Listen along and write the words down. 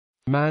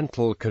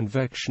Mantle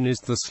convection is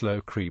the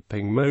slow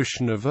creeping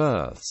motion of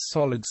Earth's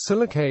solid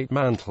silicate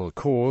mantle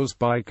caused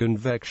by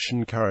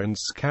convection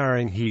currents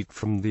carrying heat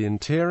from the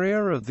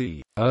interior of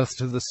the Earth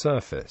to the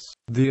surface.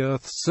 The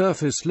Earth's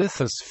surface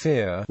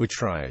lithosphere,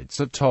 which rides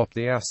atop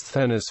the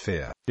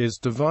asthenosphere, is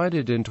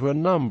divided into a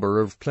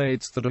number of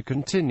plates that are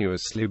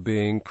continuously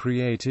being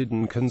created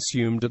and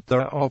consumed at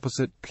their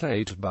opposite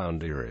plate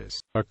boundaries.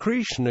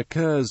 Accretion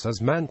occurs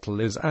as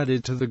mantle is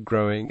added to the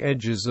growing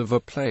edges of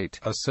a plate,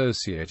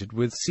 associated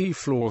with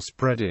seafloor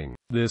spreading.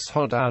 This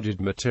hot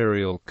added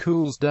material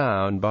cools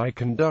down by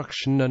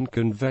conduction and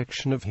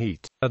convection of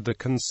heat. At the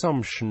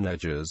consumption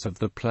edges of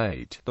the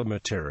plate, the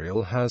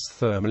material has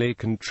thermally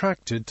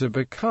contracted to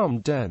become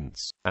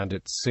dense, and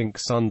it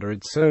sinks under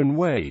its own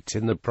weight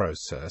in the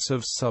process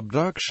of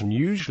subduction,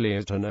 usually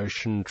at an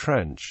ocean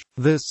trench.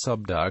 This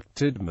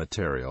subducted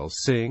material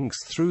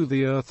sinks through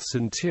the Earth's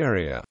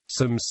interior.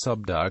 Some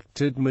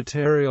subducted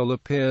material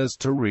appears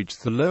to reach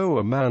the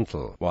lower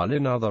mantle, while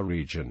in other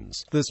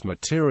regions, this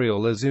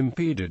material is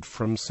impeded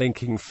from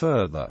sinking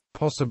further,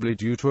 possibly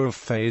due to a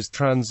phase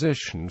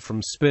transition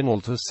from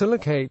spinel to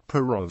silicate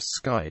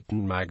perovskite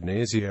and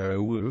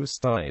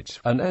magnesio-woostite,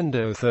 an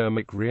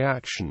endothermic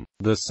reaction.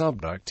 The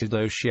subducted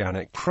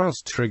oceanic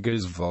crust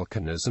triggers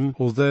volcanism,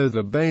 although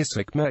the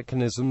basic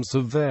mechanisms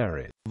are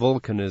varied.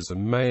 Volcanism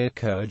may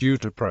occur due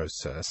to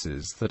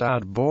processes that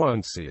add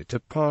buoyancy to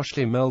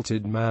partially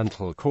melted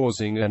mantle,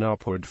 causing an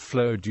upward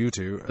flow due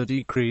to a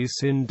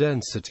decrease in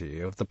density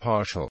of the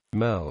partial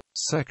melt.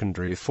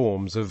 Secondary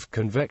forms of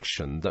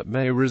convection that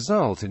may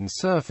result in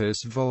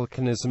surface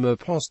volcanism are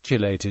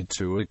postulated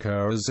to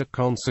occur as a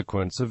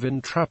consequence of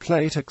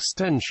intraplate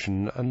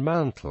extension and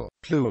mantle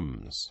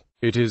plumes.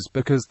 It is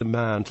because the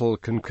mantle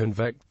can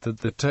convect that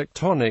the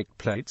tectonic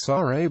plates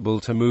are able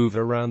to move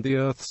around the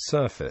Earth's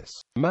surface.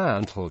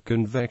 Mantle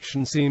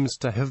convection seems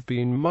to have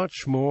been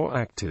much more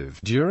active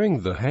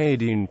during the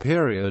Hadean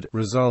period,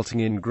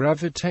 resulting in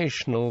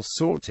gravitational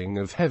sorting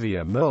of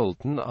heavier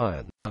molten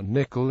iron and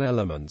nickel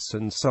elements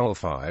and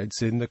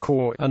sulfides in the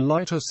core, and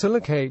lighter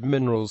silicate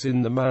minerals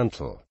in the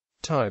mantle.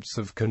 Types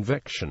of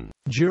convection.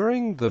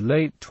 During the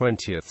late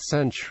 20th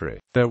century,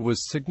 there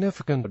was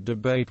significant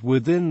debate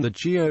within the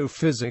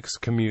geophysics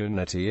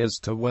community as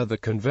to whether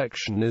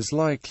convection is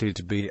likely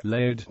to be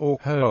laid or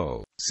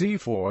whole. See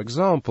for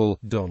example,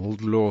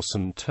 Donald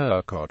Lawson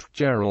Turcotte,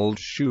 Gerald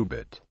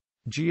Schubert.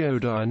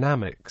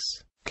 Geodynamics.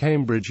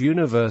 Cambridge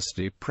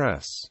University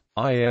Press.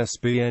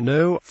 ISBN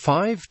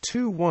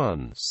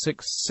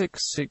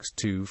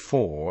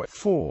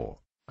 0-521-66624-4.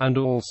 And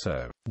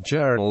also,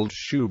 Gerald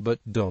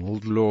Schubert,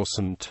 Donald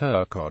Lawson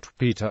Turcotte,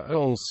 Peter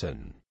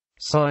Olson.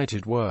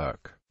 Cited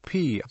work.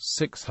 p.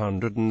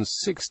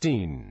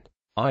 616.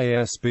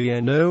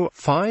 ISBN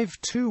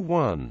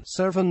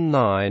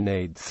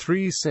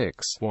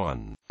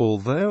 0-521-79836-1.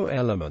 Although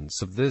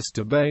elements of this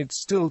debate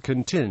still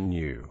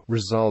continue,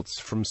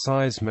 results from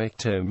seismic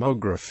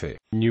tomography,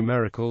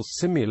 numerical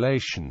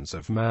simulations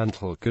of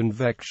mantle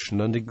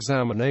convection and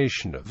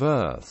examination of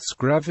Earth's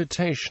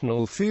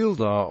gravitational field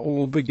are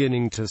all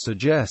beginning to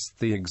suggest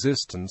the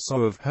existence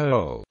of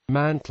whole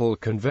mantle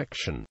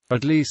convection,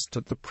 at least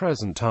at the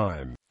present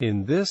time.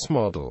 In this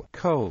model,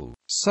 cold,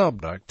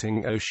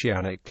 subducting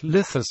oceanic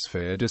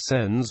lithosphere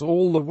descends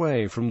all the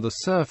way from the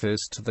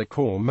surface to the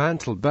core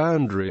mantle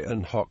boundary,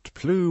 and hot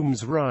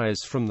plumes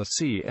rise from the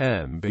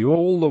CMB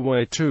all the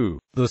way to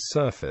the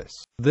surface.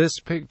 This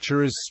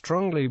picture is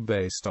strongly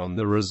based on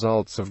the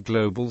results of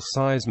global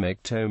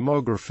seismic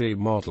tomography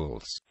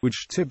models,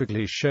 which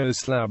typically show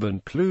slab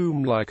and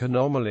plume-like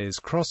anomalies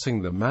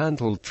crossing the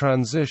mantle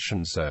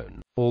transition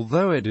zone.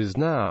 Although it is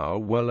now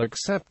well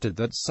accepted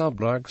that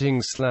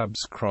subducting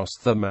slabs cross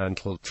the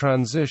mantle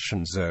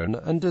transition zone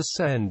and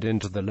descend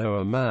into the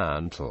lower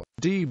mantle,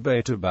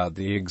 debate about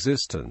the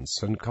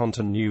existence and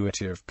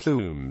continuity of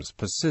plumes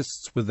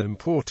persists, with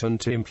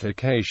important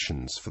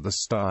implications for the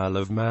style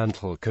of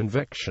mantle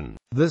convection.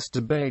 This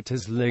debate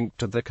is linked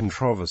to the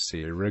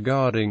controversy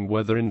regarding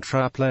whether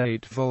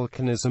intraplate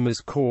volcanism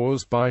is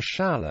caused by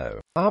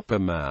shallow, upper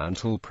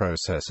mantle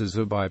processes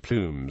or by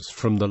plumes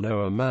from the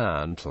lower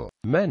mantle.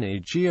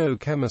 Many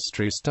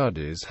geochemistry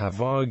studies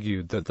have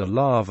argued that the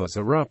lavas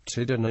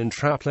erupted in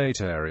intraplate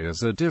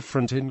areas are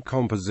different in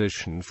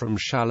composition from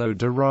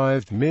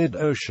shallow-derived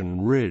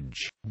mid-ocean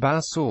ridge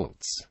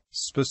basalts.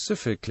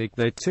 Specifically,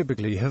 they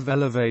typically have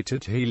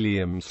elevated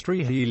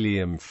helium-3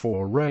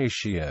 helium-4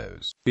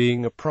 ratios.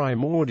 Being a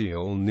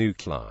primordial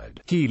nuclide,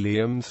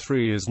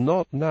 helium-3 is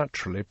not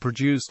naturally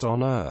produced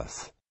on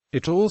Earth.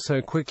 It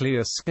also quickly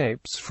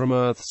escapes from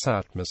Earth's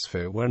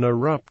atmosphere when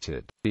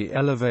erupted. The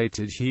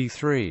elevated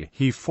He3,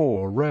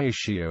 He4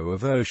 ratio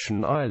of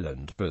ocean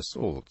island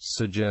basalts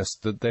suggests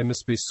that they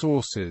must be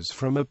sources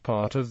from a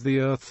part of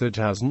the Earth that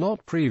has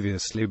not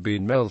previously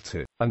been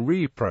melted and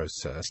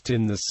reprocessed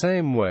in the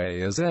same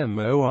way as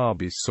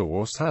MORB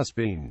source has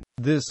been.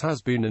 This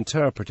has been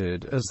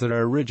interpreted as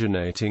they're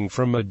originating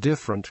from a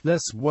different,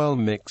 less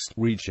well-mixed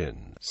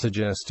region,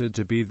 suggested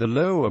to be the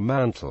lower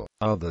mantle.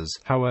 Others,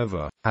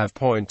 however, have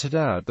pointed pointed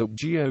out that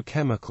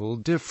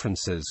geochemical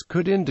differences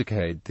could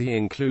indicate the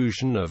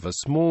inclusion of a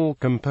small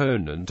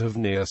component of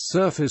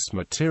near-surface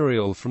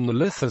material from the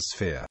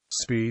lithosphere.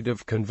 Speed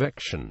of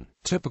convection.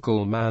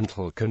 Typical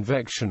mantle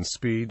convection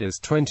speed is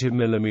 20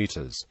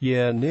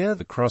 mm/year near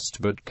the crust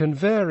but can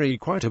vary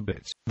quite a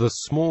bit. The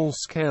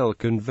small-scale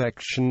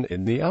convection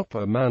in the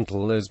upper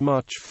mantle is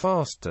much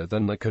faster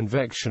than the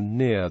convection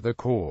near the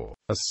core.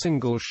 A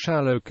single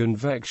shallow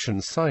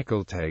convection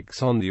cycle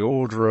takes on the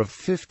order of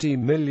 50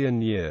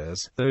 million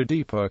years, though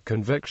deeper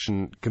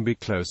convection can be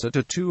closer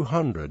to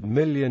 200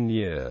 million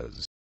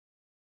years.